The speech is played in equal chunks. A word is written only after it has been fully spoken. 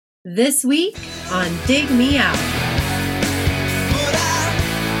This week on Dig Me Out. But I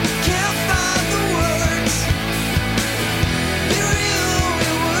can't find the words. You're the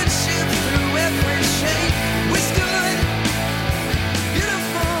only worship through every shade. Whispered,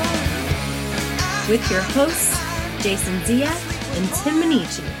 beautiful. With your hosts, Jason Zia and Tim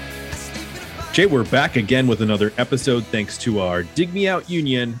Minichi. Jay, we're back again with another episode thanks to our Dig Me Out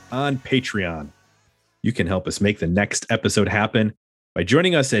Union on Patreon. You can help us make the next episode happen by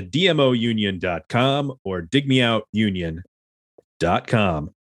joining us at dmounion.com or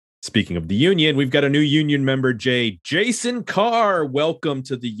digmeoutunion.com. Speaking of the union, we've got a new union member, Jay. Jason Carr, welcome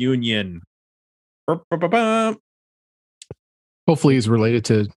to the union. Hopefully he's related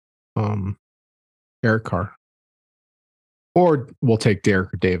to Eric Carr. Or we'll take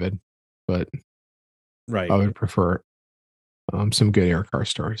Derek or David, but Right. I would prefer some good Eric Carr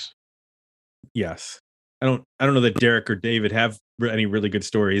stories. Yes. I don't know that Derek or David have any really good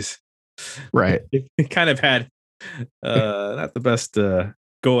stories. Right. They kind of had not the best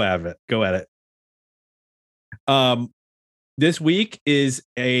go at it. This week is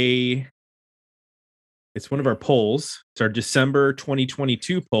it's one of our polls. It's our December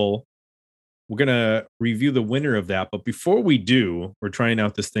 2022 poll. We're going to review the winner of that. But before we do, we're trying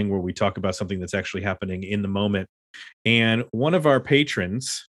out this thing where we talk about something that's actually happening in the moment. And one of our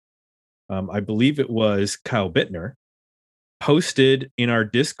patrons, I believe it was Kyle Bittner, posted in our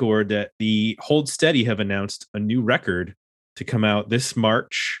Discord that the Hold Steady have announced a new record to come out this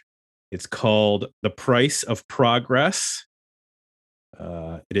March. It's called The Price of Progress.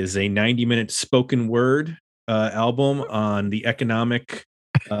 It is a 90-minute spoken word album on the economic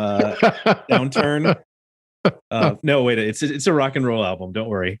downturn. No, wait, it's a rock and roll album. Don't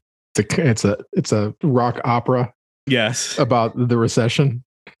worry. It's a rock opera. Yes, about the recession.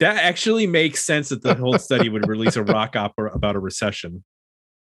 That actually makes sense that the Hold Steady would release a rock opera about a recession.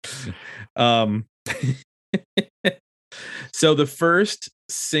 So the first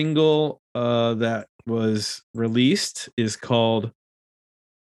single that was released is called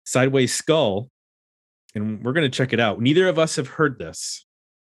Sideways Skull, and we're going to check it out. Neither of us have heard this.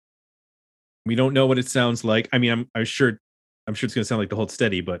 We don't know what it sounds like. I mean, I'm sure it's going to sound like the Hold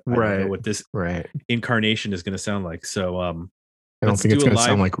Steady, but I don't know what this incarnation is going to sound like. So I don't think it's going to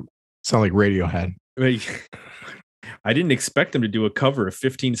sound like Radiohead. I didn't expect them to do a cover of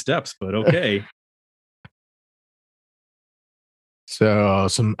 15 Steps, but okay. So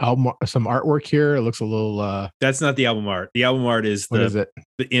some artwork here. It looks a little. That's not the album art. The album art is the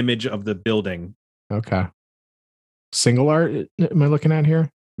image of the building. Okay. Single art. Am I looking at here?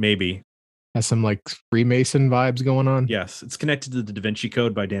 Maybe. Has some like Freemason vibes going on. Yes, it's connected to the Da Vinci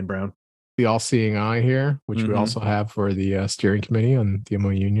Code by Dan Brown. The all-seeing eye here, which we also have for the steering committee on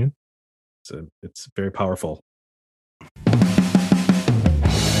DMO Union. So it's very powerful.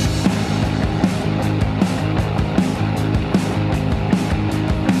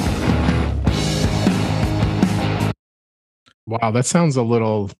 Wow, that sounds a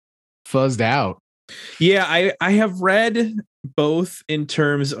little fuzzed out. Yeah, I have read both in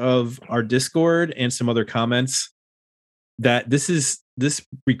terms of our Discord and some other comments that this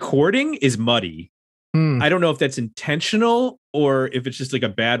recording is muddy. I don't know if that's intentional or if it's just like a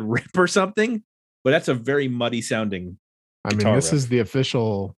bad rip or something, but that's a very muddy sounding. I mean, this is the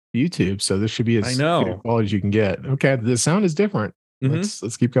official YouTube, so this should be as good quality as you can get. Okay, the sound is different.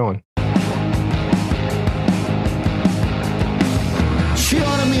 Let's keep going. She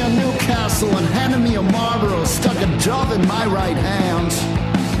ordered me a Newcastle and handed me a Marlboro, stuck a dove in my right hand.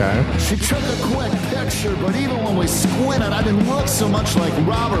 Okay. She took a quick picture, but even when we squinted, I didn't look so much like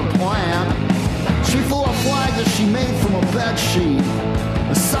Robert Plant. She flew a flag that she made from a bed sheet.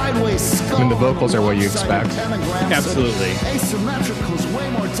 A sideways skull. I mean, the vocals are what you expect. Absolutely. Asymmetrical is way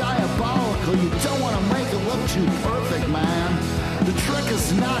more diabolical. You don't want to make it look too perfect, man. The trick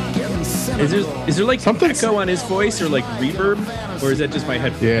is not getting cynical. Is there like something echo on his voice or like reverb? Or is that just my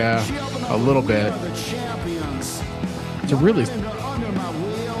headphones? Yeah, a little bit. It's a really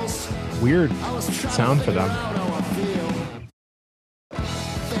weird sound for them.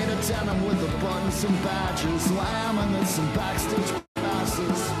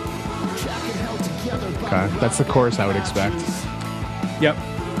 Okay, that's the chorus I would expect. Yep.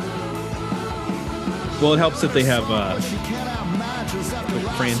 Well, it helps that they have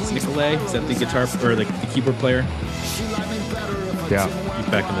Franz Nicolay. Is that the guitar or the keyboard player? Yeah, he's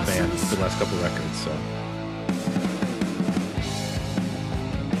back in the band for the last couple of records. So.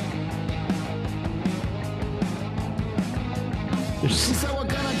 She said we're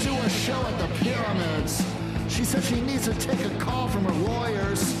gonna do a show at the Pyramids. She said she needs to take a call from her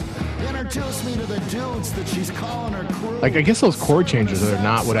lawyers. Introduce me to the dudes that she's calling her crew. Like, I guess those chord changes are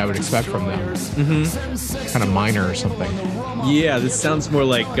not what I would expect from them. Kind of minor or something. Yeah, this sounds more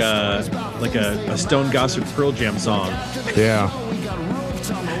like a Stone Gossard Pearl Jam song. Yeah.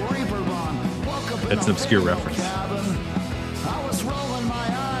 That's an obscure reference. I was rolling my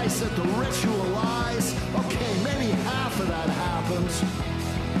eyes at the ritual lies. Okay, maybe half of that happens.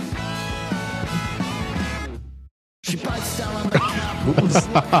 She bites down on the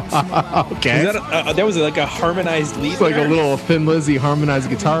cap. Okay. That was like a harmonized lead. It's like a little Thin Lizzy harmonized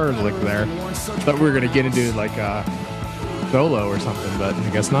guitar lick there. Thought we were going to get into like a solo or something, but I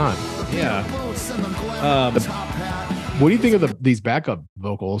guess not. Yeah. What do you think of these backup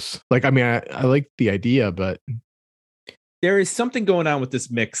vocals? Like, I mean, I like the idea, but there is something going on with this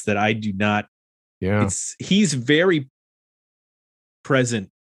mix that I do not. Yeah. He's very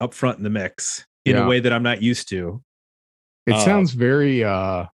present up front in the mix in a way that I'm not used to. It sounds very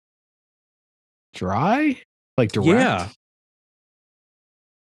dry, like direct. Yeah.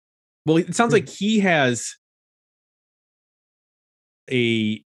 Well, it sounds like he has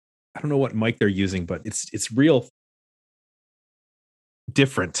I don't know what mic they're using, but it's real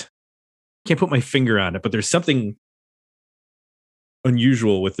different. Can't put my finger on it, but there's something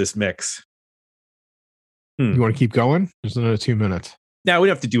unusual with this mix. You want to keep going? There's another 2 minutes. Now we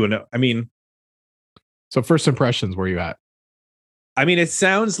have to do it. I mean, so first impressions, where you at? I mean, it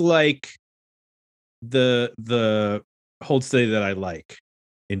sounds like the Hold Steady that I like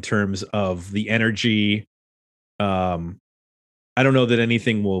in terms of the energy. I don't know that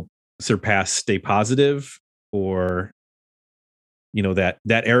anything will surpass Stay Positive or, that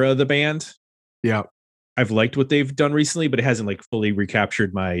era of the band. Yeah. I've liked what they've done recently, but it hasn't like fully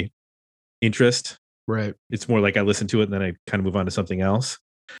recaptured my interest. Right. It's more like I listen to it and then I kind of move on to something else.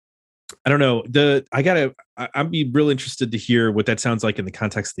 I don't know. I'd be real interested to hear what that sounds like in the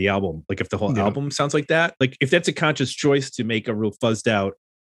context of the album. Like if the whole album sounds like that, like if that's a conscious choice to make a real fuzzed out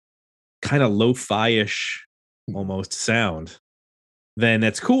kind of lo-fi-ish almost sound, then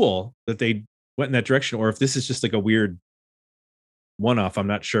that's cool that they went in that direction. Or if this is just like a weird one-off, I'm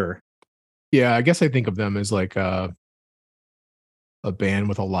not sure. Yeah, I guess I think of them as like a band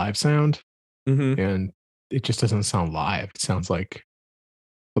with a live sound, and it just doesn't sound live. It sounds like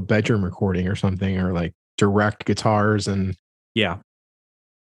a bedroom recording or something, or like direct guitars, and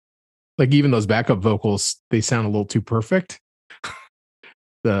like even those backup vocals, they sound a little too perfect.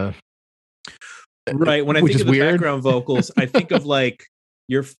 When I think of the background vocals, I think of like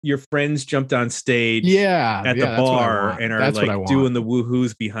your friends jumped on stage at the bar and are like doing the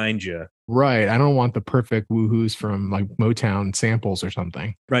woohoos behind you. Right. I don't want the perfect woohoos from like Motown samples or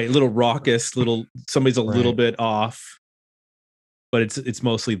something. Right. Little raucous, somebody's a little bit off, but it's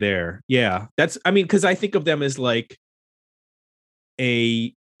mostly there. Yeah. Because I think of them as like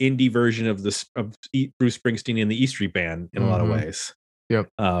a indie version of Bruce Springsteen and the E Street Band in a lot of ways. Yep.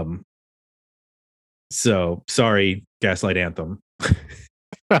 So sorry, Gaslight Anthem.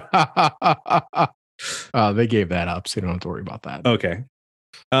 They gave that up, so you don't have to worry about that. Okay.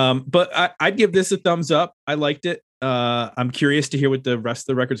 But I'd give this a thumbs up. I liked it. I'm curious to hear what the rest of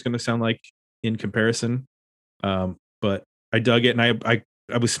the record's going to sound like in comparison. But I dug it, and I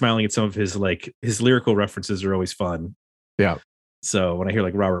was smiling at some of his lyrical references are always fun. Yeah. So when I hear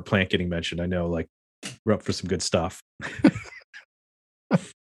like Robert Plant getting mentioned, I know like we're up for some good stuff.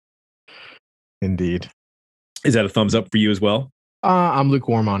 Indeed. Is that a thumbs up for you as well? I'm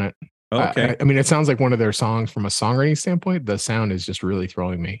lukewarm on it. Okay. I mean, it sounds like one of their songs from a songwriting standpoint. The sound is just really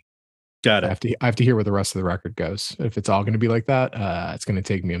throwing me. Got it. I have to hear where the rest of the record goes. If it's all going to be like that, it's going to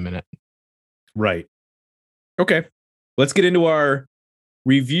take me a minute. Right. Okay. Let's get into our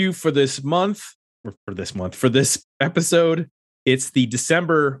review for this month, for this episode. It's the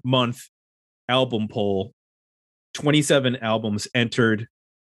December month album poll. 27 albums entered.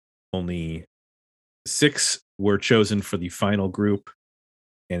 Only 6 were chosen for the final group,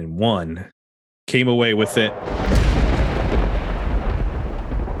 and 1 came away with it.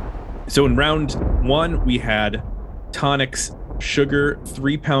 So in round 1, we had Tonic's Sugar,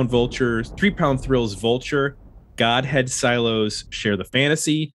 3 Pound Thrills Vulture, Godhead Silos Share the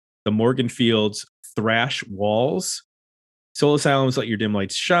Fantasy, the Morgan Fields Thrash Walls, Soul Asylum's Let Your Dim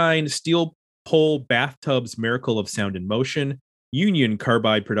Lights Shine, Steel Pole Bathtub's Miracle of Sound and Motion, Union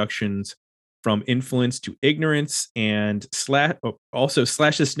Carbide Productions From Influence to Ignorance, and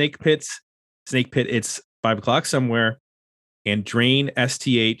Slash's Snake Pit, It's 5 o'clock somewhere, and Drain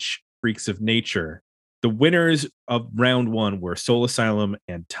STH Freaks of Nature. The winners of round 1 were Soul Asylum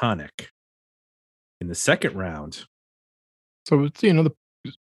and Tonic. In the second round, so it's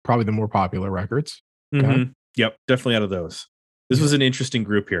probably the more popular records. Mm-hmm. Yep, definitely out of those. This was an interesting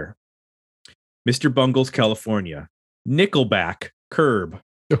group here. Mr. Bungle's California. Nickelback, Curb.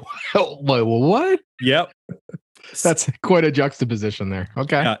 What? Yep. That's quite a juxtaposition there.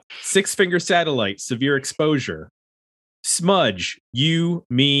 Okay. Six Finger Satellite, Severe Exposure. Smudge, You,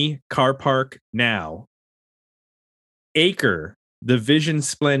 Me, Car Park, Now. Acre, The Vision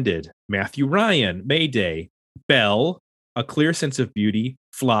Splendid. Matthew Ryan, Mayday. Bell, A Clear Sense of Beauty.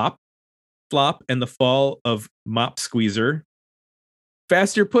 Flop and the Fall of Mop Squeezer.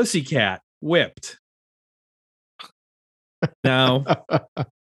 Faster Pussycat, Whipped. Now,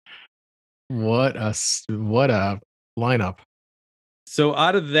 what a lineup. So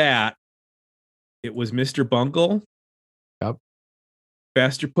out of that, it was Mr. Bungle. Yep.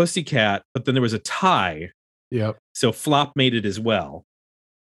 Faster Pussycat, but then there was a tie. Yep. So Flop made it as well.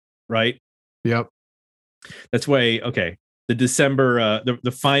 Right? Yep. That's why, okay. The December,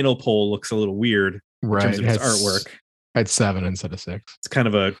 the final poll looks a little weird right. in terms of its artwork. I had 7 instead of 6. It's kind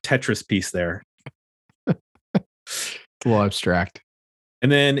of a Tetris piece there. It's a little abstract.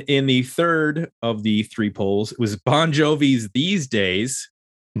 And then in the third of the 3 polls, it was Bon Jovi's These Days.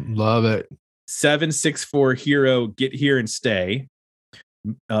 Love it. 764 Hero, Get Here and Stay.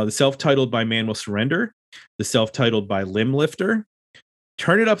 The self-titled by Man Will Surrender. The self-titled by Limb Lifter.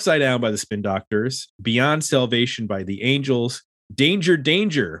 Turn It Upside Down by the Spin Doctors. Beyond Salvation by the Angels. Danger,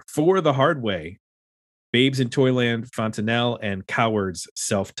 Danger for the Hard Way. Babes in Toyland, Fontanelle, and Cowards,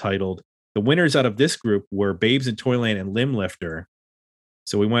 self-titled. The winners out of this group were Babes in Toyland and Limb Lifter.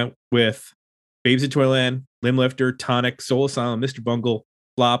 So we went with Babes in Toyland, Limb Lifter, Tonic, Soul Asylum, Mr. Bungle,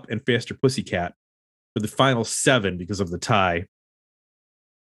 Flop, and Faster Pussycat for the final 7 because of the tie.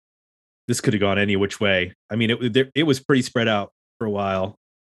 This could have gone any which way. I mean, it was pretty spread out for a while.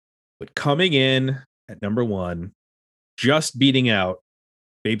 But coming in at number 1, just beating out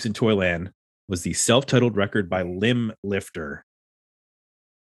Babes in Toyland, was the self-titled record by Limb Lifter.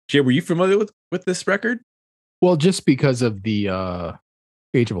 Jay, were you familiar with this record? Well, just because of the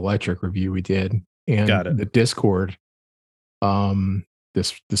Age of Electric review we did and the Discord,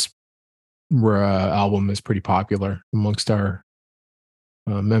 this album is pretty popular amongst our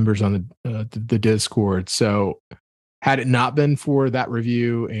members on the Discord. So had it not been for that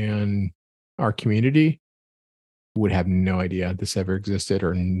review and our community, would have no idea this ever existed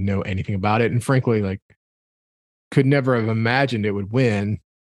or know anything about it. And frankly, like, could never have imagined it would win.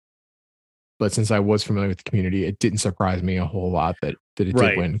 But since I was familiar with the community, it didn't surprise me a whole lot that it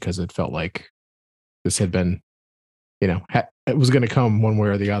did win, because it felt like this had been, it was going to come one way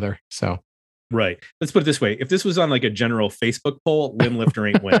or the other. So, right. Let's put it this way. If this was on like a general Facebook poll, Limb Lifter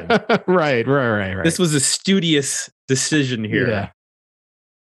ain't winning. Right. This was a studious decision here.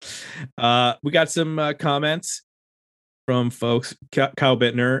 Yeah. We got some comments from folks. Kyle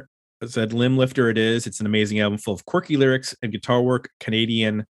Bittner said, Limb Lifter it is. It's an amazing album full of quirky lyrics and guitar work.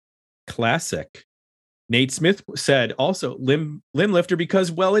 Canadian classic. Nate Smith said also Limb Lifter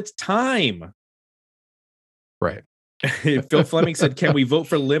because, well, it's time. Right. Phil Fleming said, can we vote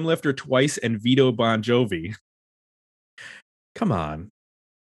for Limb Lifter twice and veto Bon Jovi? Come on.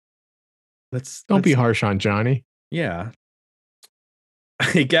 Don't be harsh on Johnny. Yeah.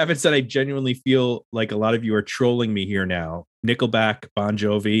 Gavin said, I genuinely feel like a lot of you are trolling me here now. Nickelback, Bon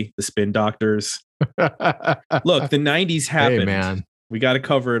Jovi, the Spin Doctors. Look, the 90s happened. Hey, man. We got to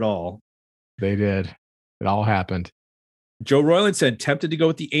cover it all. They did. It all happened. Joe Royland said, tempted to go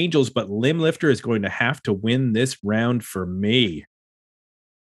with the Angels, but Limb Lifter is going to have to win this round for me.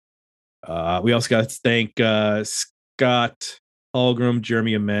 We also got to thank Scott Hallgrim,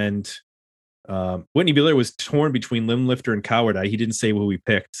 Jeremy Amend. Whitney Biller was torn between Limb Lifter and Coward Eye. He didn't say who we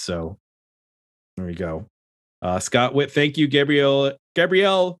picked, so there we go. Scott Witt, thank you. Gabrielle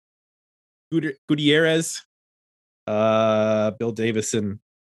Gutierrez, Bill Davidson.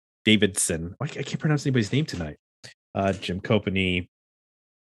 I can't pronounce anybody's name tonight. Jim Copany,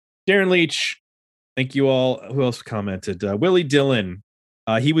 Darren Leach. Thank you all. Who else commented? Willie Dillon.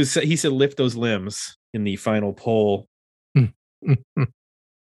 He said lift those limbs in the final poll.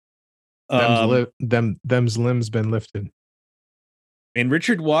 Them's limbs been lifted. And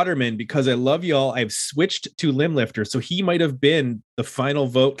Richard Waterman, because I love y'all, I've switched to Limb Lifter, so he might have been the final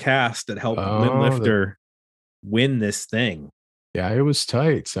vote cast that helped Limb Lifter win this thing. Yeah, it was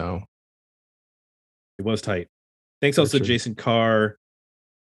tight. So it was tight. Thanks also to Jason Carr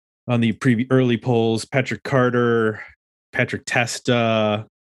on the early polls. Patrick Carter, Patrick Testa,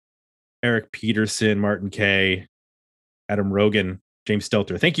 Eric Peterson, Martin Kay, Adam Rogan, James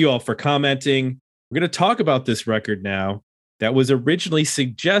Stelter. Thank you all for commenting. We're going to talk about this record now. That was originally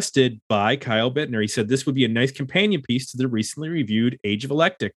suggested by Kyle Bittner. He said this would be a nice companion piece to the recently reviewed Age of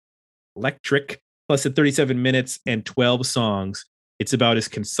Electric, plus at 37 minutes and 12 songs. It's about as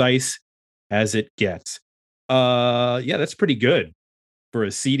concise as it gets. Yeah, that's pretty good for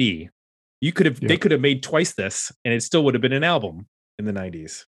a CD. They could have made twice this and it still would have been an album in the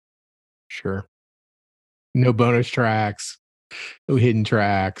 90s. Sure. No bonus tracks, no hidden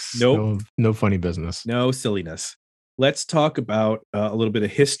tracks, nope. No funny business. No silliness. Let's talk about a little bit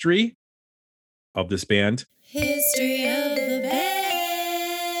of history of this band. History of the band.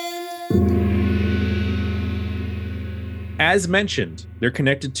 As mentioned, they're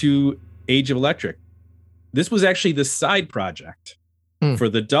connected to Age of Electric. This was actually the side project for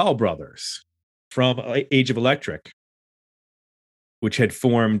the Dahl brothers from Age of Electric, which had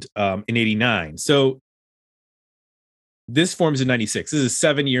formed in 89. So this forms in 96. This is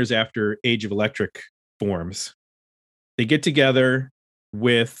 7 years after Age of Electric forms. They get together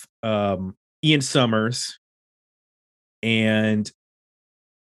with Ian Summers and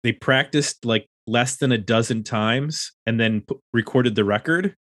they practiced like less than a dozen times and then recorded the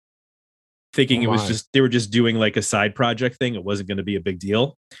record, thinking they were just doing like a side project thing. It wasn't going to be a big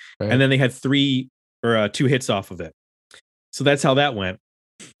deal. Right. And then they had 2 hits off of it. So that's how that went.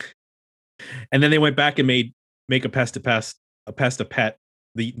 And then they went back and make a Pest a Pet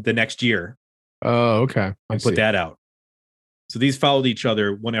the next year. Oh, okay. And put that out. So these followed each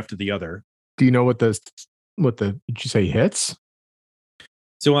other one after the other. Do you know what did you say hits?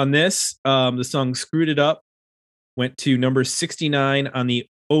 So on this, the song Screwed It Up went to number 69 on the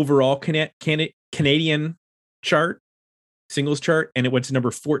overall Canadian chart, singles chart, and it went to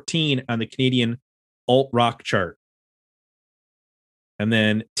number 14 on the Canadian alt rock chart. And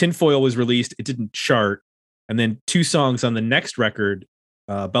then Tinfoil was released. It didn't chart. And then 2 songs on the next record,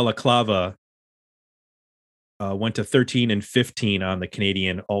 Balaclava, went to 13 and 15 on the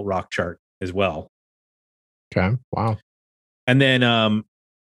Canadian alt rock chart as well. Okay. Wow. And then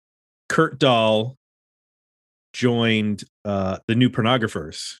Kurt Dahl joined the New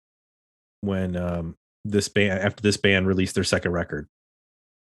Pornographers when after this band released their second record.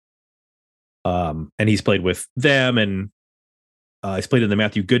 And he's played with them, and he's played in the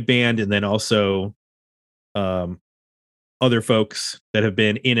Matthew Good Band, and then also other folks that have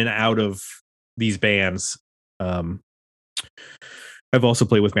been in and out of these bands. I've also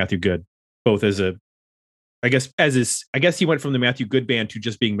played with Matthew Good, both as I guess he went from the Matthew Good Band to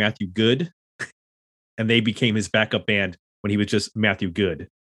just being Matthew Good, and they became his backup band when he was just Matthew Good,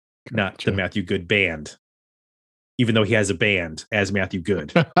 not the Matthew Good Band. Even though he has a band as Matthew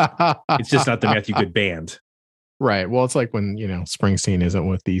Good, it's just not the Matthew Good Band. Right. Well, it's like when Springsteen isn't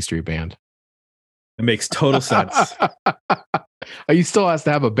with the E Street Band. It makes total sense. He still has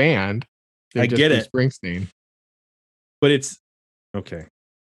to have a band. I get it, Springsteen, but it's okay.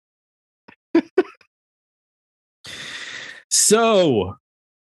 So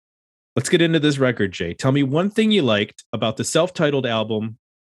let's get into this record, Jay. Tell me one thing you liked about the self-titled album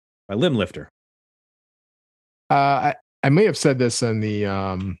by Limblifter. I may have said this in the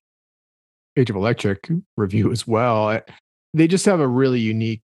Age of Electric review as well. They just have a really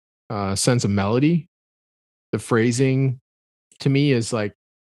unique sense of melody. The phrasing to me is like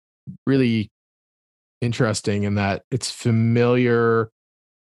really interesting in that it's familiar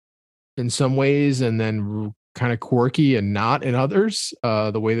in some ways and then kind of quirky and not in others.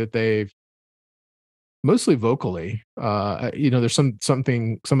 The way that they've mostly vocally, there's some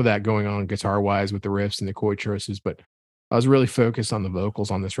of that going on guitar wise with the riffs and the chord choices, but I was really focused on the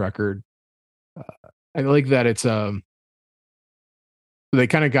vocals on this record. I like that it's they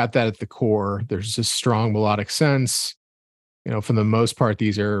kind of got that at the core. There's this strong melodic sense. For the most part,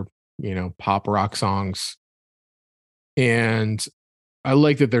 these are pop rock songs, and I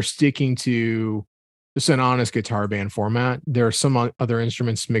like that they're sticking to just an honest guitar band format. There are some other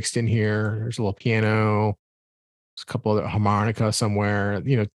instruments mixed in here. There's a little piano, there's a couple of harmonica somewhere,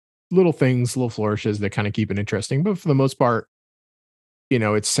 little things, little flourishes that kind of keep it interesting. But for the most part,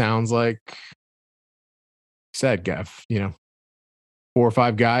 it sounds like Geff, 4 or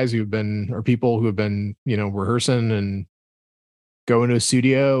 5 guys people who have been, rehearsing and go into a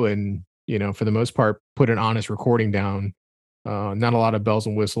studio and, for the most part, put an honest recording down. Not a lot of bells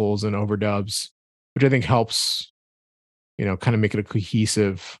and whistles and overdubs, which I think helps, kind of make it a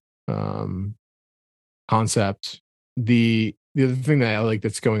cohesive concept. The other thing that I like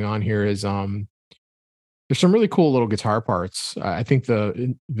that's going on here is there's some really cool little guitar parts. I think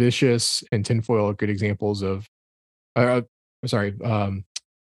the Vicious and Tinfoil are good examples of,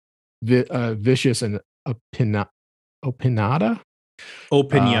 Vicious and Opinata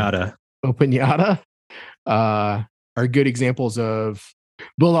are good examples of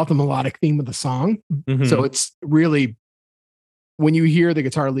build off the melodic theme of the song. Mm-hmm. So it's really, when you hear the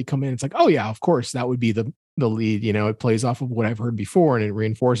guitar lead come in, it's like, oh yeah, of course, that would be the the lead, it plays off of what I've heard before, and it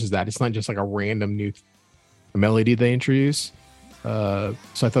reinforces that. It's not just like a random new melody they introduce. So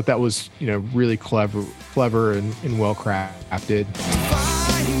I thought that was, really clever and well crafted.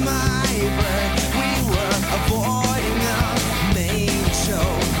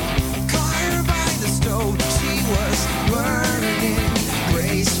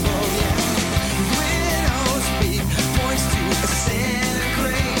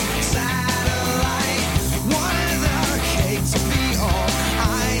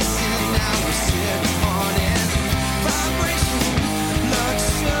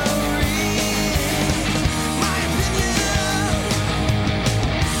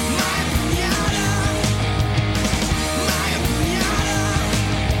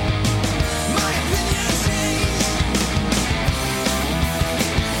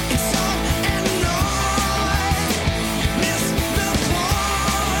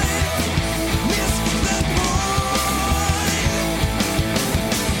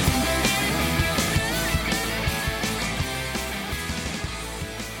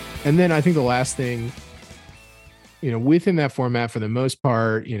 And then I think the last thing, within that format, for the most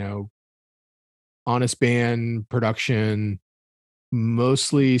part, honest band production,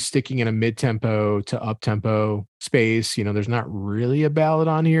 mostly sticking in a mid-tempo to up-tempo space. There's not really a ballad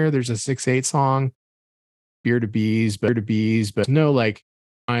on here. There's a 6/8 song, Beer to Bees, but no like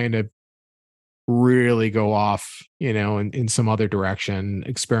trying to really go off, in some other direction,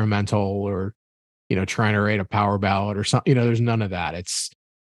 experimental, or, trying to write a power ballad or something. There's none of that. It's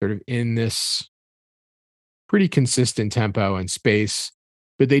sort of in this pretty consistent tempo and space,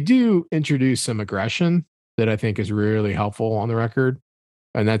 but they do introduce some aggression that I think is really helpful on the record.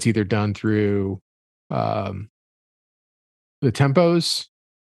 And that's either done through the tempos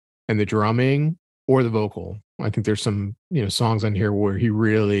and the drumming or the vocal. I think there's some, songs on here where he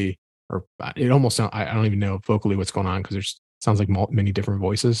really, or it almost sounds, I don't even know vocally what's going on, because there's sounds like many different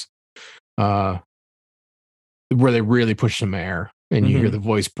voices, where they really push some air. And you hear the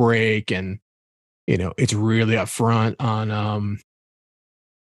voice break, and it's really up front on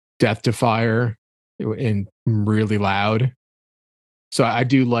Death to Fire, and really loud. So I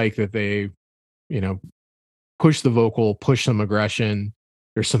do like that they, push the vocal, push some aggression.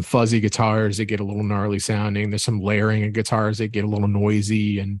 There's some fuzzy guitars that get a little gnarly sounding. There's some layering of guitars that get a little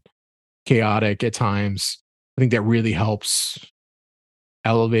noisy and chaotic at times. I think that really helps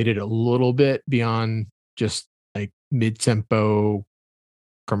elevate it a little bit beyond just like mid-tempo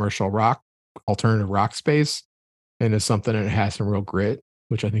commercial rock, alternative rock space, and it's something that has some real grit,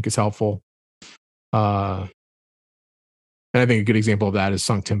 which I think is helpful. And I think a good example of that is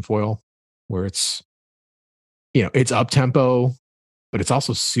Sunk Tinfoil, where it's, it's up tempo, but it's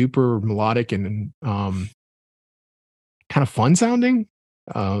also super melodic and kind of fun sounding.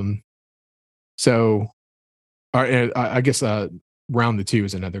 So I guess Round the Two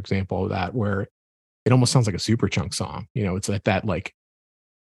is another example of that, where it almost sounds like a Superchunk song. It's like that, like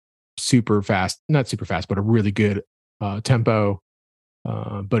super fast, not super fast, but a really good tempo.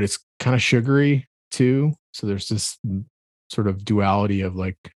 But it's kind of sugary too. So there's this sort of duality of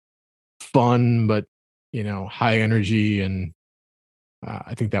like fun, but high energy. And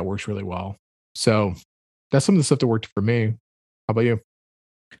I think that works really well. So that's some of the stuff that worked for me. How about you?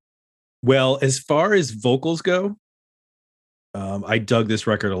 Well, as far as vocals go, I dug this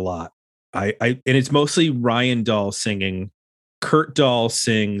record a lot. I and it's mostly Ryan Dahl singing. Kurt Dahl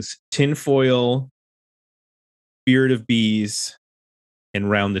sings Tinfoil, Beard of Bees, and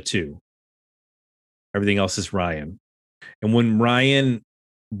Round the Two. Everything else is Ryan. And when Ryan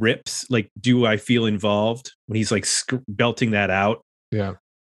rips, like, Do I Feel Involved, when he's like belting that out, yeah,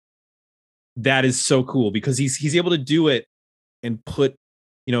 that is so cool, because he's able to do it and put,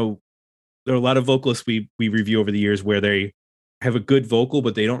 there are a lot of vocalists we review over the years where they have a good vocal,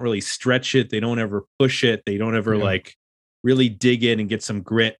 but they don't really stretch it. They don't ever push it. They don't ever like really dig in and get some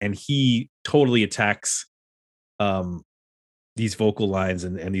grit. And he totally attacks these vocal lines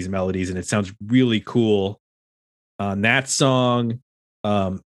and these melodies, and it sounds really cool on that song.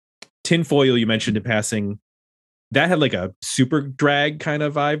 Tinfoil, you mentioned in passing, that had like a super drag kind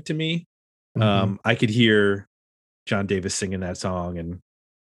of vibe to me. I could hear John Davis singing that song, and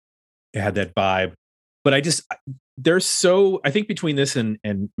it had that vibe. But I think between this and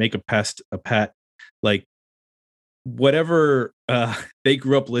Make a Pest a Pet, like whatever they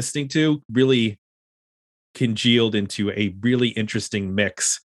grew up listening to really congealed into a really interesting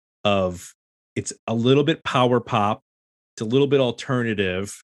mix of, it's a little bit power pop, it's a little bit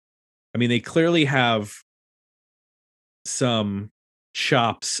alternative. I mean, they clearly have some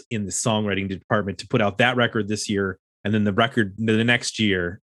chops in the songwriting department to put out that record this year, and then the record the next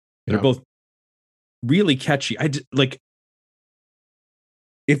year. They're both really catchy. Like,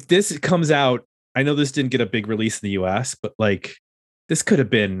 if this comes out, I know this didn't get a big release in the US, but like this could have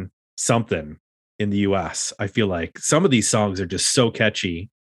been something in the US. I feel like some of these songs are just so catchy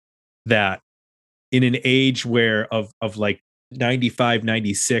that in an age where of like 95,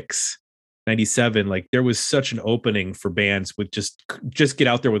 96, 97, like there was such an opening for bands with just get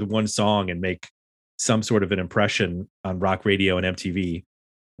out there with one song and make some sort of an impression on rock radio and MTV.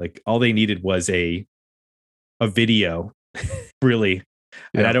 Like all they needed was a video, really.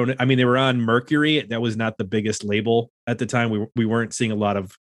 And I mean, they were on Mercury. That was not the biggest label at the time. We weren't seeing a lot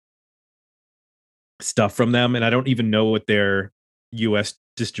of stuff from them. And I don't even know what their US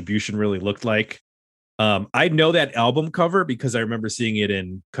distribution really looked like. I know that album cover because I remember seeing it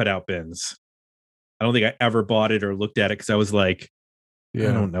in cutout bins. I don't think I ever bought it or looked at it because I was like, I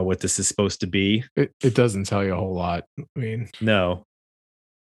don't know what this is supposed to be. It doesn't tell you a whole lot. I mean, no.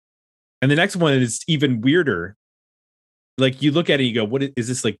 And the next one is even weirder. Like you look at it, you go, "What is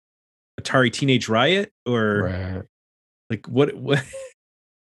this? Like Atari Teenage Riot or like what?"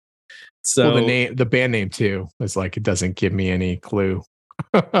 So the band name too is like it doesn't give me any clue.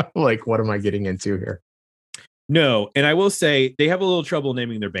 Like, what am I getting into here? No, and I will say they have a little trouble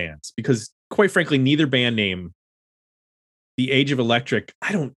naming their bands because, quite frankly, neither band name. The Age of Electric.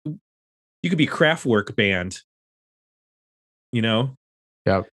 You could be Kraftwerk band. You know.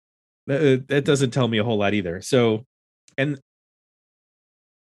 Yeah. That doesn't tell me a whole lot either. So. And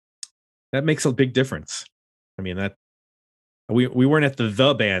that makes a big difference. I mean, that we weren't at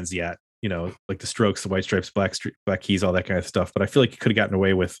the bands yet, you know, like the Strokes, the White Stripes, Black Keys, all that kind of stuff. But I feel like you could have gotten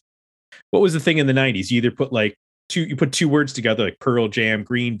away with what was the thing in the 90s? You either put you put two words together like Pearl Jam,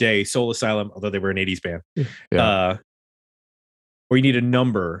 Green Day, Soul Asylum, although they were an 80s band. Yeah. Or you need a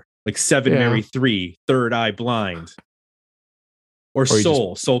number like 7 Mary 3, Third Eye Blind. Or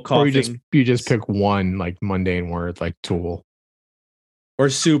Soul Coughing. Or you just pick one like mundane word like Tool. Or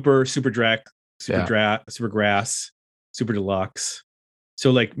Super Grass, Super Deluxe.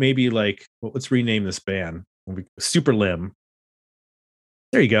 So like maybe like, well, let's rename this band. Super Limb.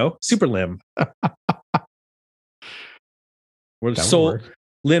 There you go. Super Limb. Or Soul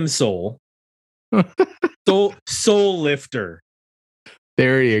Limb Soul. Soul Lifter.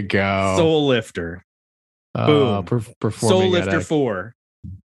 There you go. Soul Lifter. Boom. Performing Soul Lifter 4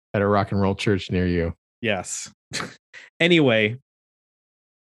 at a rock and roll church near you. Yes. Anyway,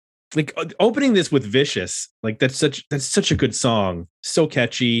 like opening this with Vicious, like that's such a good song, so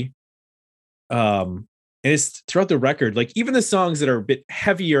catchy. And it's throughout the record, like even the songs that are a bit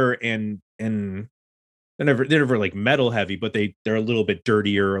heavier and they're never like metal heavy, but they're a little bit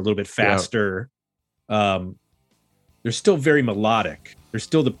dirtier, a little bit faster. They're still very melodic. They're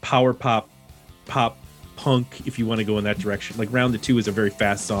still the power pop punk, if you want to go in that direction. Like Round the Two is a very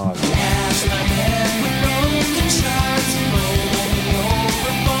fast song.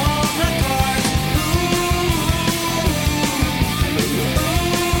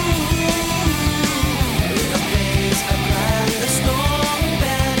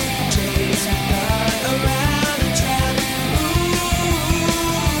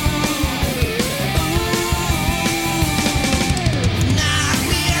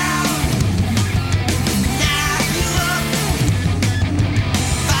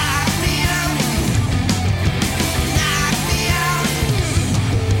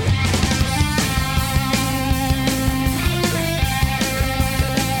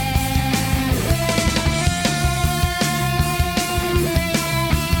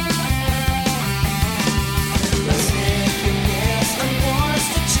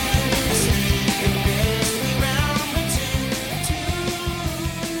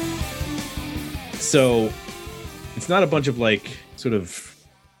 So it's not a bunch of like sort of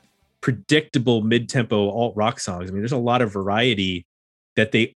predictable mid-tempo alt rock songs. I mean, there's a lot of variety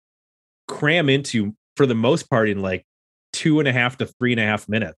that they cram into for the most part in like 2.5 to 3.5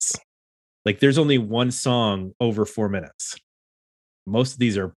 minutes. Like there's only one song over 4 minutes. Most of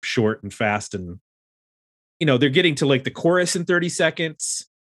these are short and fast, and you know, they're getting to like the chorus in 30 seconds.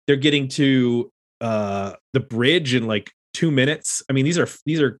 They're getting to the bridge in like 2 minutes. I mean, these are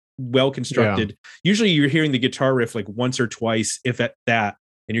well constructed. Yeah. Usually you're hearing the guitar riff like once or twice, if at that,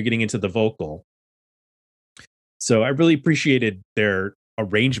 and you're getting into the vocal. So I really appreciated their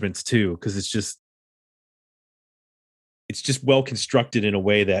arrangements too, because it's just well constructed in a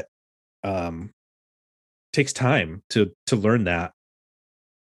way that takes time to learn that.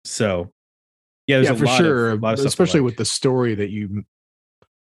 So yeah, there's a lot of especially with the story that you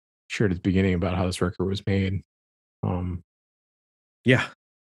shared at the beginning about how this record was made. Yeah,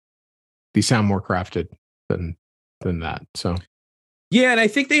 these sound more crafted than that. So yeah, and I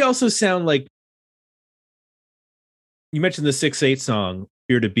think they also sound like you mentioned the 6/8 song,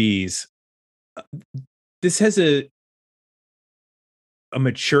 Fear to Bees. This has a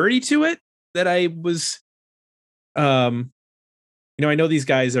maturity to it that I was, I know these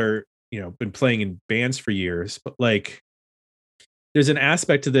guys are, been playing in bands for years, but like, there's an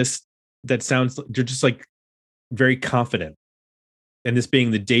aspect to this that sounds, they're just like very confident. And this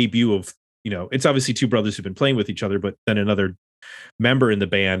being the debut of, it's obviously two brothers who've been playing with each other, but then another member in the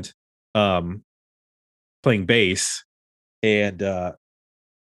band, playing bass. And,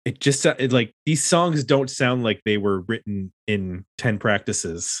 it just like these songs don't sound like they were written in 10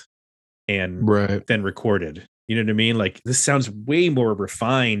 practices and then recorded. You know what I mean? Like this sounds way more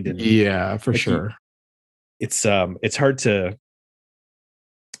refined. And yeah, for sure. It's hard to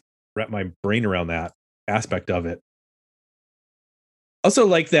wrap my brain around that aspect of it. Also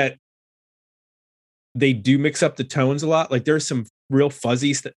like that they do mix up the tones a lot. Like there's some real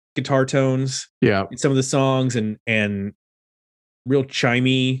fuzzy guitar tones in some of the songs and real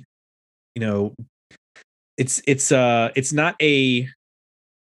chimey, it's not a,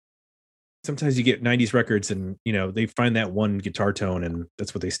 sometimes you get 90s records and they find that one guitar tone and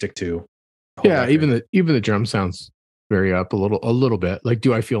that's what they stick to. Yeah, record. even the drum sounds very up a little bit. Like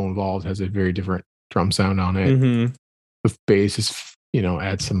Do I Feel Involved has a very different drum sound on it. Mm-hmm. The bass is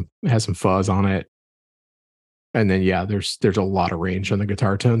has some fuzz on it. And then there's a lot of range on the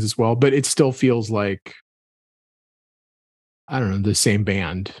guitar tones as well, but it still feels like, I don't know, the same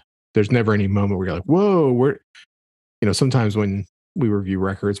band. There's never any moment where you're like, whoa, we're, sometimes when we review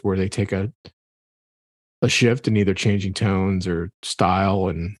records where they take a shift in either changing tones or style,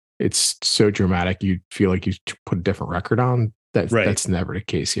 and it's so dramatic, you feel like you put a different record on. That's never the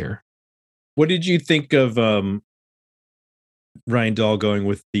case here. What did you think of Ryan Dahl going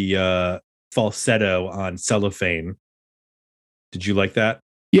with the falsetto on Cellophane? Did you like that?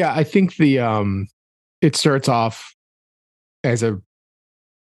 Yeah, I think it starts off as a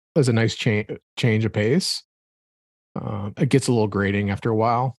nice change of pace. It gets a little grating after a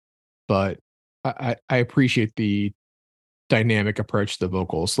while, but I appreciate the dynamic approach to the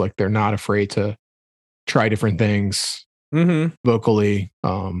vocals. Like they're not afraid to try different things vocally.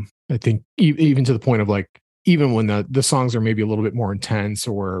 I think even to the point of like, even when the songs are maybe a little bit more intense,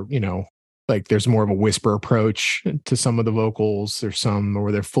 or like there's more of a whisper approach to some of the vocals. There's some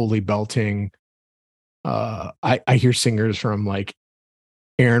where they're fully belting. I hear singers from like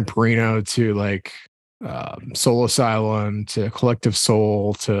Aaron Perino to like Soul Asylum to Collective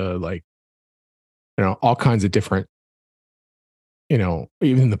Soul to like, all kinds of different,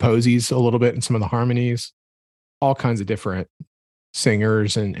 even the Posies a little bit and some of the harmonies, all kinds of different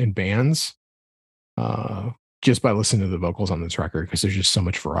singers and bands, just by listening to the vocals on this record, because there's just so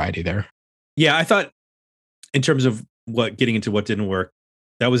much variety there. Yeah, I thought in terms of getting into what didn't work,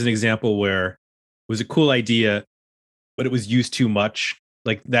 that was an example where it was a cool idea, but it was used too much.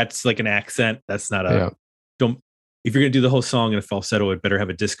 Like that's like an accent. That's not if you're going to do the whole song in a falsetto, it better have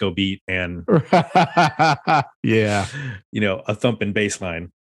a disco beat and a thumping bass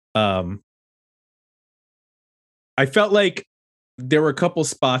line. I felt like there were a couple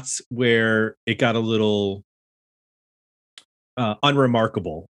spots where it got a little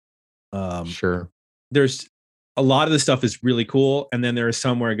unremarkable. Sure. There's a lot of the stuff is really cool. And then there is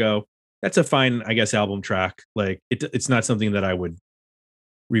some where I go, that's a fine, I guess, album track. Like it's not something that I would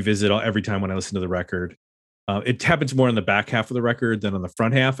revisit every time when I listen to the record. It happens more in the back half of the record than on the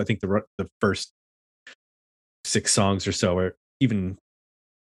front half. I think the first 6 songs or so, or even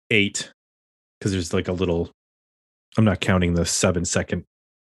 8, because there's like a little, I'm not counting the 7-second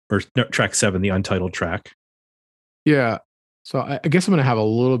or no, track 7, the untitled track. Yeah. So I guess I'm going to have a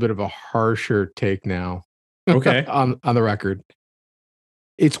little bit of a harsher take now. Okay. on the record.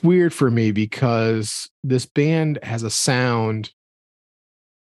 It's weird for me because this band has a sound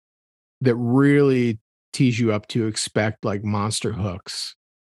that really tees you up to expect like monster hooks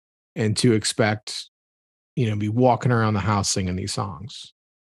and to expect, be walking around the house singing these songs.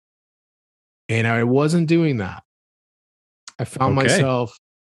 And I wasn't doing that. I found myself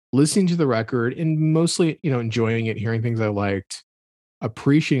listening to the record and mostly, enjoying it, hearing things I liked,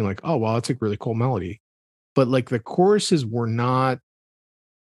 appreciating like, oh, wow, that's a really cool melody. But like the choruses were not,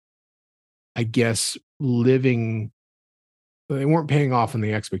 I guess, they weren't paying off in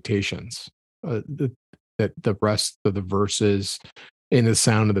the expectations that the rest of the verses and the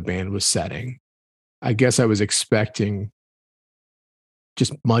sound of the band was setting. I guess I was expecting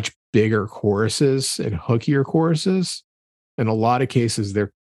just much bigger choruses and hookier choruses. In a lot of cases,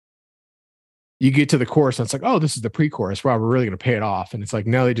 you get to the chorus and it's like, oh, this is the pre-chorus. Wow, we're really going to pay it off. And it's like,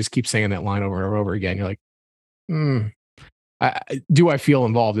 no, they just keep saying that line over and over again. You're like, Do I Feel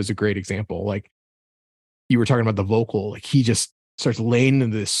Involved is a great example. Like, you were talking about the vocal, like he just starts laying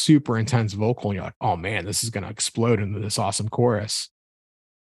into this super intense vocal, and you're like, oh man, this is going to explode into this awesome chorus.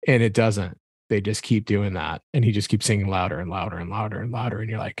 And it doesn't. They just keep doing that. And he just keeps singing louder and louder and louder and louder. And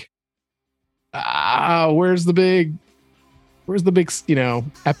you're like, where's the big,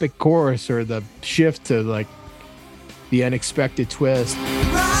 epic chorus or the shift to like the unexpected twist?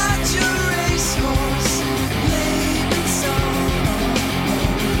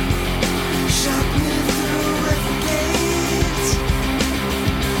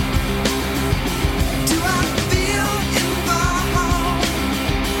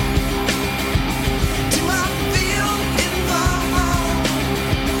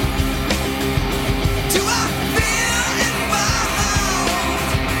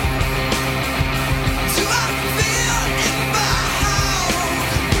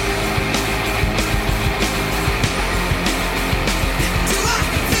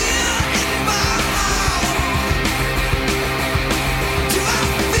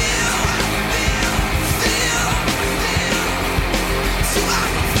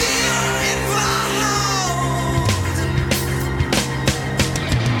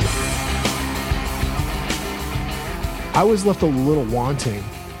 I was left a little wanting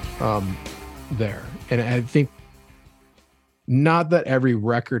there. And I think not that every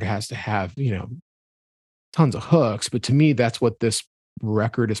record has to have, tons of hooks, but to me, that's what this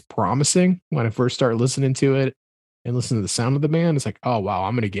record is promising. When I first started listening to it and listen to the sound of the band, it's like, oh, wow,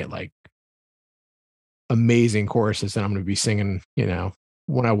 I'm going to get like amazing choruses that I'm going to be singing,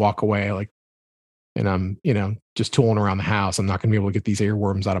 when I walk away, like, and I'm, just tooling around the house. I'm not going to be able to get these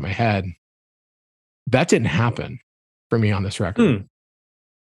earworms out of my head. That didn't happen for me on this record.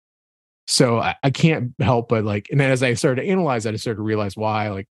 So I can't help but like, and then as I started to analyze that, I started to realize why,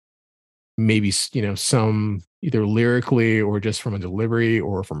 like maybe, some either lyrically or just from a delivery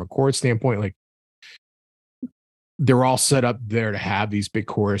or from a chord standpoint, like they're all set up there to have these big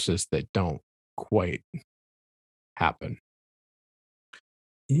choruses that don't quite happen.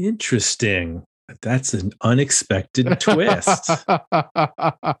 Interesting. That's an unexpected twist.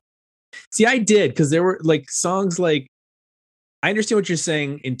 See, I did, because there were like songs like, I understand what you're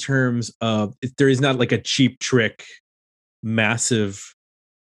saying in terms of there is not like a Cheap Trick massive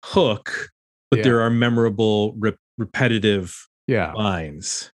hook, but there are memorable repetitive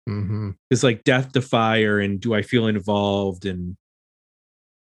lines. Mm-hmm. It's like Death to Fire and Do I Feel Involved, and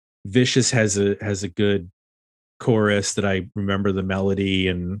Vicious has a good chorus that I remember the melody,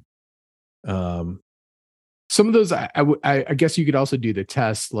 and some of those I guess you could also do the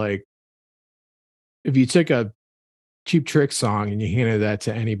test, like if you took a Cheap Trick song and you handed that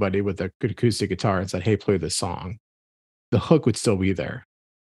to anybody with a good acoustic guitar and said, hey, play this song, the hook would still be there.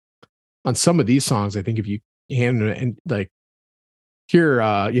 On some of these songs, I think if you hand it and like, here,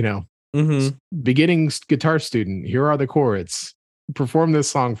 beginning guitar student, here are the chords, perform this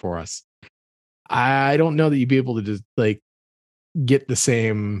song for us. I don't know that you'd be able to just like get the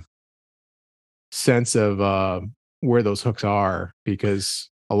same sense of where those hooks are,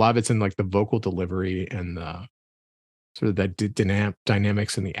 because a lot of it's in like the vocal delivery and the sort of that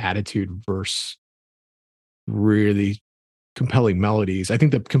dynamics and the attitude versus really compelling melodies. I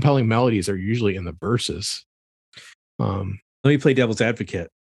think the compelling melodies are usually in the verses. Let me play devil's advocate.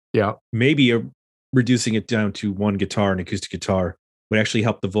 Yeah. Maybe reducing it down to one guitar, an acoustic guitar, would actually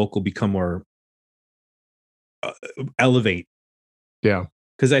help the vocal become more elevate. Yeah.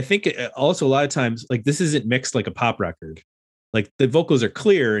 Because I think also a lot of times, like, this isn't mixed like a pop record. Like the vocals are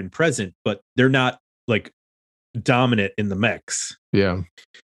clear and present, but they're not like dominant in the mix. Yeah.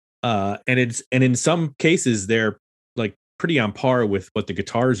 And in some cases they're like pretty on par with what the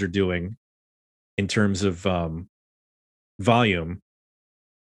guitars are doing in terms of volume.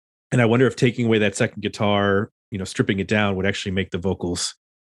 And I wonder if taking away that second guitar, stripping it down, would actually make the vocals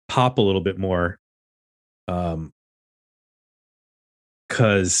pop a little bit more.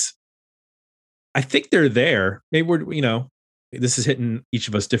 Because I think they're there. Maybe we're, this is hitting each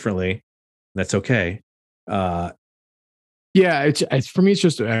of us differently. That's okay. Yeah, it's for me, it's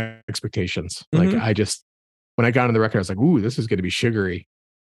just expectations. Mm-hmm. Like when I got on the record, I was like, ooh, this is going to be sugary.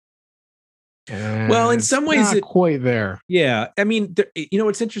 And well, in some ways, it's quite there. Yeah. I mean,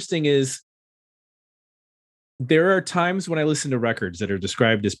 what's interesting is there are times when I listen to records that are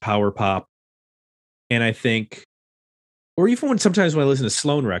described as power pop. And I think, or even sometimes when I listen to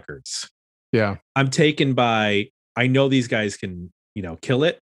Sloan records, yeah, I'm taken by, I know these guys can, kill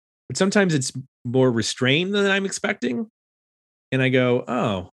it, but sometimes it's more restrained than I'm expecting. And I go,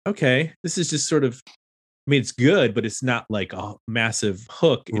 oh, okay, this is just sort of, it's good, but it's not like a massive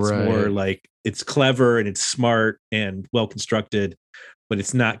hook. It's more like it's clever and it's smart and well constructed, but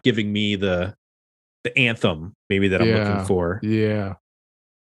it's not giving me the the anthem maybe that I'm looking for. Yeah.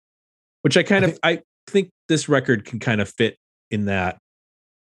 Which I think this record can kind of fit in that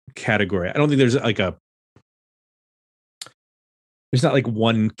category. I don't think there's not like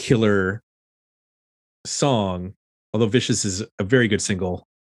one killer song, although Vicious is a very good single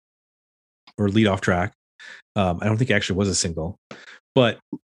or lead off track. I don't think it actually was a single, but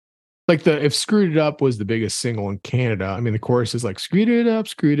like if Screwed It Up was the biggest single in Canada, I mean, the chorus is like, screwed it up,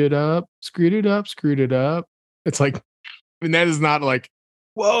 screwed it up, screwed it up, screwed it up. It's like, I mean, that is not like,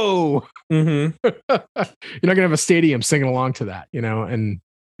 whoa. Mm-hmm. You're not going to have a stadium singing along to that, and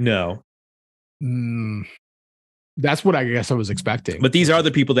no. That's what I guess I was expecting. But these are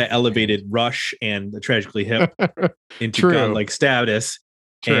the people that elevated Rush and the Tragically Hip into godlike status.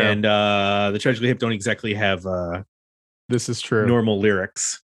 True. And the Tragically Hip don't exactly have this is true normal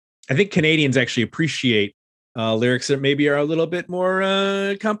lyrics. I think Canadians actually appreciate lyrics that maybe are a little bit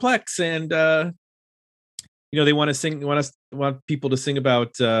more complex, and they want people to sing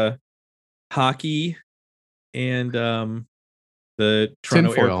about hockey and the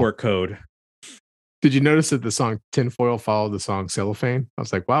Toronto Tinfoil. Airport Code. Did you notice that the song Tinfoil followed the song Cellophane? I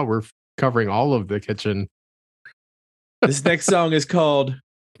was like, wow, we're covering all of the kitchen. This next song is called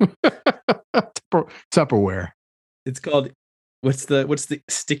Tupperware. It's called what's the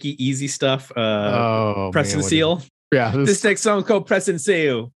sticky easy stuff? Press and Seal. Yeah. This next song is called Press and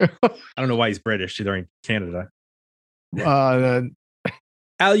Seal. I don't know why he's British. They're in Canada.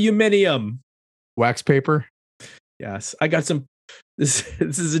 Aluminium. Wax paper. Yes. I got some. This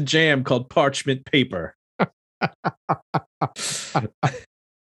is a jam called Parchment Paper.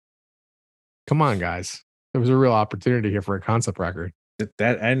 Come on, guys. There was a real opportunity here for a concept record.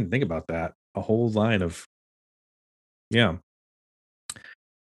 That I didn't think about that. A whole line of, yeah.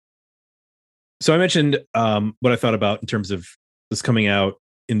 So I mentioned what I thought about in terms of this coming out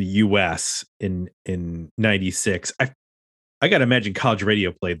in the U.S. in '96. I gotta imagine College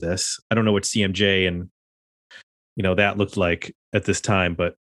Radio played this. I don't know what CMJ and that looked like at this time,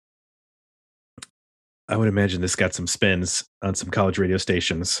 but I would imagine this got some spins on some college radio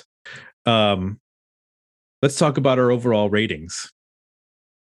stations. Let's talk about our overall ratings.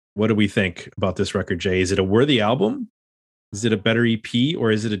 What do we think about this record, Jay? Is it a worthy album? Is it a better EP, or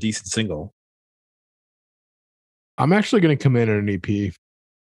is it a decent single? I'm actually going to come in at an EP.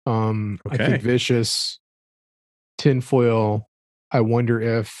 Okay. I think Vicious, Tinfoil, I Wonder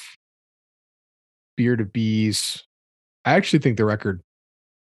If, Beard of Bees. I actually think the record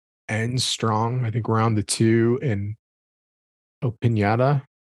ends strong. I think Round the Two and O Pinata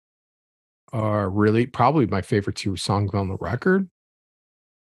are really probably my favorite two songs on the record.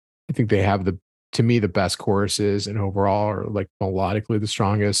 I think they have to me, the best choruses, and overall are like melodically the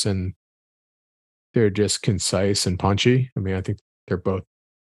strongest, and they're just concise and punchy. I mean, I think they're both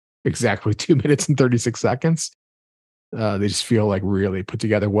exactly 2 minutes and 36 seconds. They just feel like really put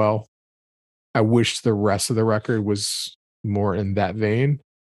together well. I wish the rest of the record was more in that vein.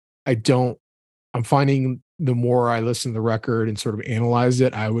 I'm finding the more I listen to the record and sort of analyze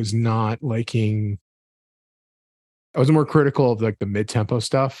it, I was more critical of like the mid-tempo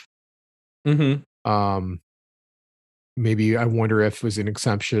stuff. Mm-hmm. Maybe I Wonder If was an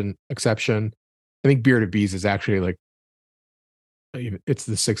exception. I think Beard of Bees is actually like, it's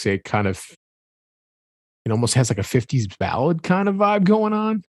the 6/8 kind of, it almost has like a 50s ballad kind of vibe going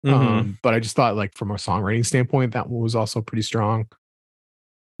on. Mm-hmm. But I just thought, like, from a songwriting standpoint, that one was also pretty strong.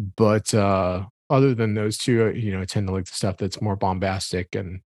 But other than those two, I tend to like the stuff that's more bombastic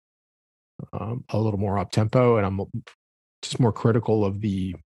and a little more up tempo. And I'm just more critical of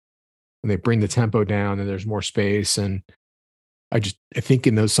when they bring the tempo down and there's more space. And I think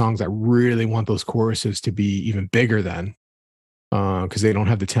in those songs, I really want those choruses to be even bigger than, because they don't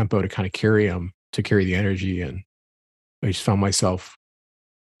have the tempo to kind of carry the energy. And I just found myself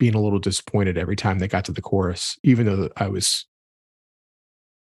being a little disappointed every time they got to the chorus, even though I was,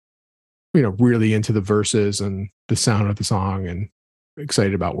 really into the verses and the sound of the song and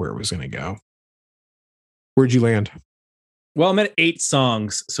excited about where it was going to go. Where'd you land? Well, I'm at 8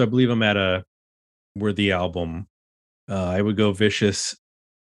 songs, so I believe I'm at a worthy album. I would go Vicious,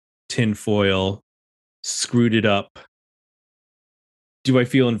 Tinfoil, Screwed It Up. Do I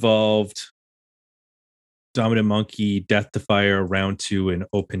Feel Involved? Dominant Monkey, Death to Fire, Round 2, and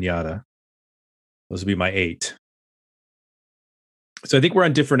O Pinata. Those would be my 8. So I think we're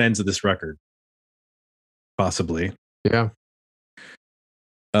on different ends of this record. Possibly. Yeah.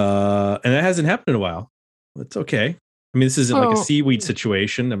 And that hasn't happened in a while. It's okay. I mean, this isn't like a seaweed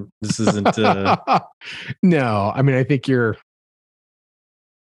situation. This isn't. No, I mean, I think you're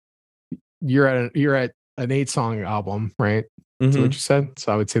at an 8-song album, right? Is what you said?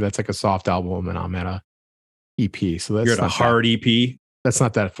 So I would say that's like a soft album, and I'm at a EP. So that's you're at a hard EP. That's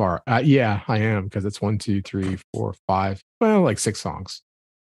not that far. Yeah, I am, because it's 1, 2, 3, 4, 5. Well, like 6 songs.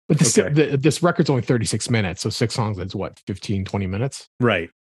 But this record's only 36 minutes. So 6 songs, that's what, 15, 20 minutes? Right.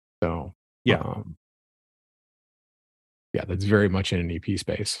 So, yeah. That's very much in an EP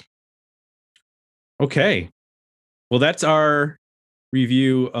space. Okay. Well, that's our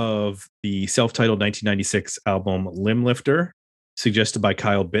review of the self-titled 1996 album Limb Lifter, suggested by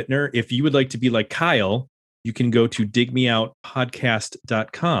Kyle Bittner. If you would like to be like Kyle, you can go to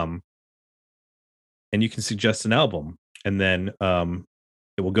digmeoutpodcast.com and you can suggest an album. And then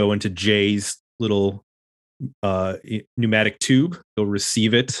it will go into Jay's little pneumatic tube. He'll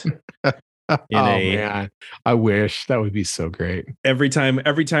receive it. Man, I wish. That would be so great. Every time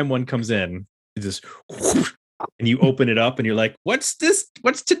one comes in, it just whoosh, and you open it up and you're like, what's this?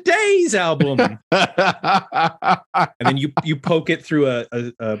 What's today's album? And then you poke it through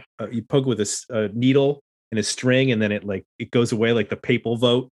you poke with a needle and a string, and then it goes away like the papal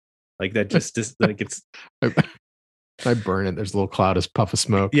vote. Like that just like it's I burn it. There's a little cloud of puff of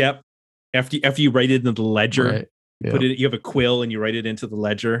smoke. Yep. After you write it into the ledger, right. Yep. You have a quill and you write it into the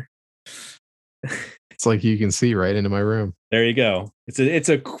ledger. It's like you can see right into my room. There you go. It's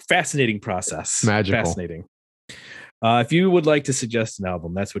a fascinating process. Magical. Fascinating. If you would like to suggest an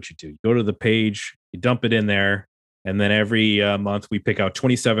album, that's what you do. You go to the page, you dump it in there, and then every month we pick out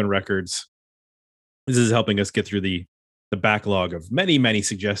 27 records. This is helping us get through the backlog of many, many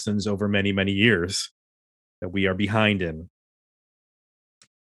suggestions over many, many years that we are behind in.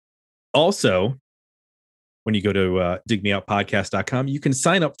 Also, when you go to digmeoutpodcast.com, you can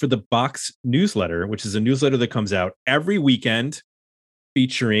sign up for the Box newsletter, which is a newsletter that comes out every weekend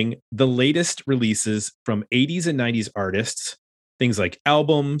featuring the latest releases from 80s and 90s artists, things like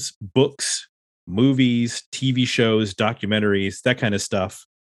albums, books, movies, TV shows, documentaries, that kind of stuff.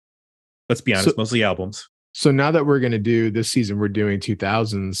 Let's be honest, mostly albums. So now that we're going to do this season, we're doing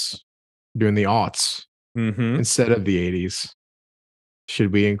 2000s, doing the aughts instead of the 80s.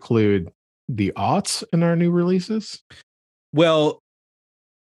 Should we include the aughts in our new releases? Well,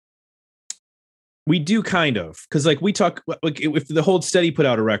 we do kind of, because like we talk, like if the Hold Steady put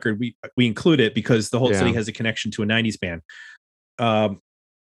out a record, we include it because the Hold Steady has a connection to a 90s band.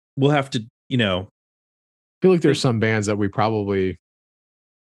 We'll have to, I feel like there's some bands that we probably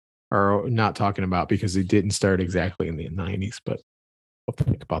are not talking about because they didn't start exactly in the 90s, but we'll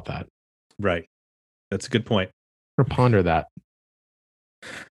think about that. Right. That's a good point. Or ponder that.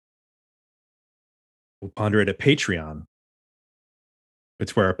 We'll ponder it at Patreon.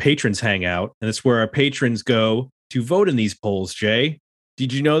 It's where our patrons hang out, and it's where our patrons go to vote in these polls, Jay.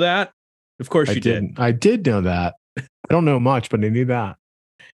 Did you know that? Of course you did. I did know that. I don't know much, but I knew that.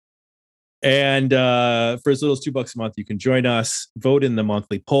 And for as little as $2 a month, you can join us, vote in the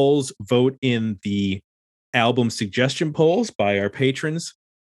monthly polls, vote in the album suggestion polls by our patrons.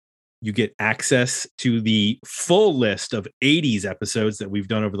 You get access to the full list of 80s episodes that we've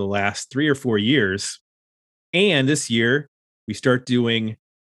done over the last 3 or 4 years. And this year, we start doing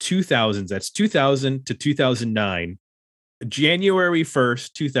 2000s. That's 2000 to 2009. January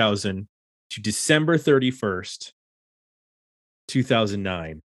 1st, 2000 to December 31st,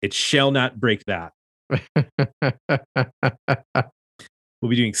 2009. It shall not break that. We'll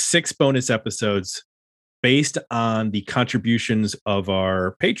be doing 6 bonus episodes based on the contributions of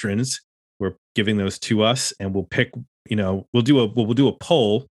our patrons. We're giving those to us, and we'll pick, we'll do a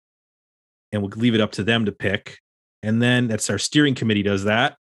poll, and we'll leave it up to them to pick. And then that's our steering committee does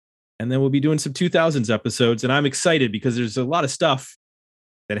that. And then we'll be doing some 2000s episodes. And I'm excited because there's a lot of stuff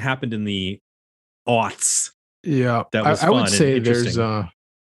that happened in the aughts. Yeah. That was I fun would say and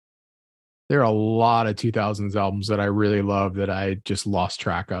there are a lot of 2000s albums that I really love that I just lost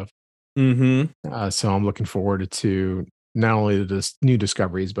track of. So I'm looking forward to not only the new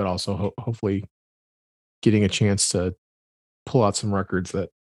discoveries, but also hopefully getting a chance to pull out some records that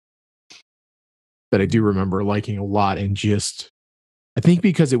I do remember liking a lot. And just, I think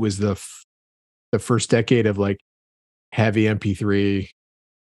because it was the first decade of like heavy MP3,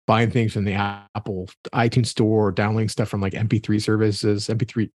 buying things from the Apple iTunes store, downloading stuff from like MP3 services,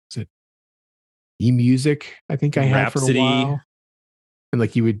 MP3, is it eMusic? I think I had for a while. And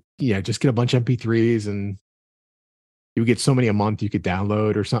like you would, just get a bunch of MP3s, and you would get so many a month you could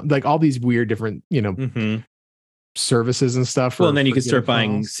download or something, like all these weird different, services and stuff. Well, and then you could start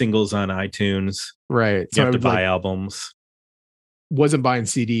buying singles on iTunes. Right. You have to buy albums. Wasn't buying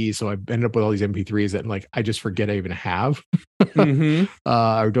CDs, so I ended up with all these MP3s that like I just forget I even have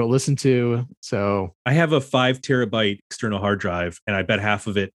or don't listen to. So I have a 5 terabyte external hard drive, and I bet half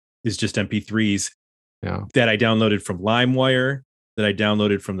of it is just MP3s. that I downloaded from LimeWire, that I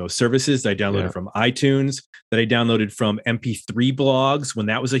downloaded from those services, that I downloaded from iTunes, that I downloaded from MP3 blogs when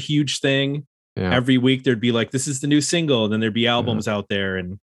that was a huge thing. Yeah. Every week there'd be like, this is the new single, and then there'd be albums out there.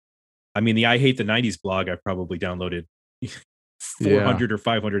 And I mean, the I Hate the 90s blog, I've probably downloaded 400 or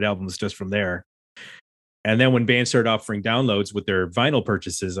 500 albums just from there. And then when bands started offering downloads with their vinyl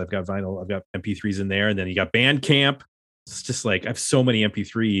purchases, I've got MP3s in there. And then you got Bandcamp. It's just like, I have so many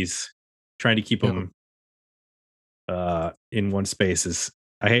MP3s, trying to keep them in one space.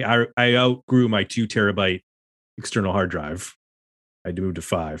 I outgrew my 2 terabyte external hard drive. I had to move to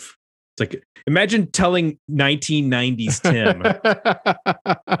 5. It's like, imagine telling 1990s Tim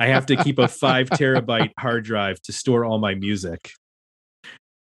I have to keep a 5 terabyte hard drive to store all my music.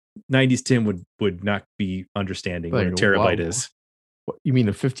 90s Tim would not be understanding what a terabyte is. What, you mean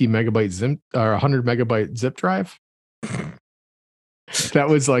a 50 megabyte zip or 100 megabyte zip drive? That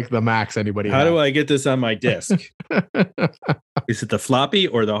was like the max anybody had. How do I get this on my disk? Is it the floppy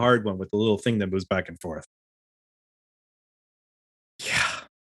or the hard one with the little thing that moves back and forth? Yeah.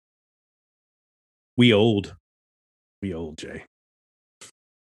 We old, Jay.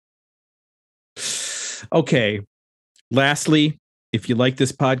 Okay. Lastly, if you like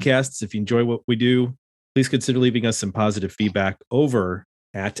this podcast, if you enjoy what we do, please consider leaving us some positive feedback over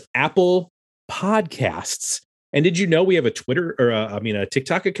at Apple Podcasts. And did you know we have a Twitter or a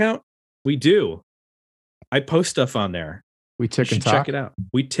TikTok account? We do. I post stuff on there. We tick and talk. Check it out.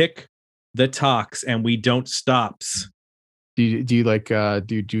 We tick the talks and we don't stops. Do you like do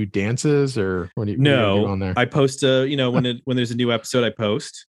you do dances or what do you do on there? I post when there's a new episode I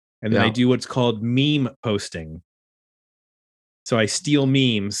post, and then I do what's called meme posting. So I steal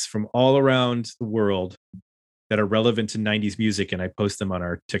memes from all around the world that are relevant to 90s music, and I post them on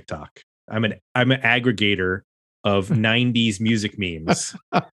our TikTok. I'm an aggregator of 90s music memes.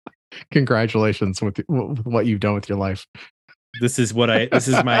 Congratulations with what you've done with your life. This is my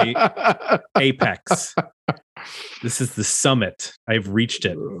apex. This is the summit. I've reached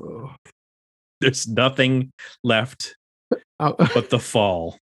it. There's nothing left but the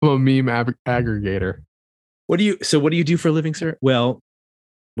fall. I'm a meme aggregator. What do you do for a living, sir? Well,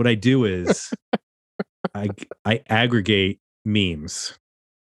 what I do is I aggregate memes.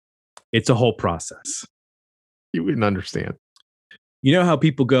 It's a whole process. You wouldn't understand. You know how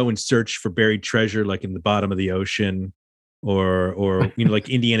people go and search for buried treasure, like in the bottom of the ocean, or like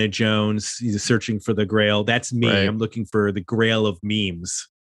Indiana Jones, he's searching for the Grail. That's me. Right. I'm looking for the Grail of memes.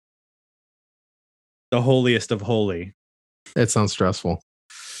 The holiest of holy. That sounds stressful.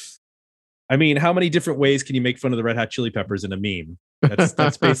 I mean, how many different ways can you make fun of the Red Hot Chili Peppers in a meme?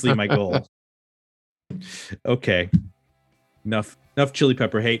 That's basically my goal. Okay. Enough Chili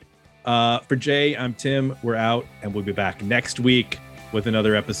Pepper hate. For Jay, I'm Tim. We're out, and we'll be back next week with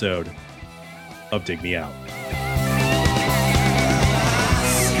another episode of Dig Me Out.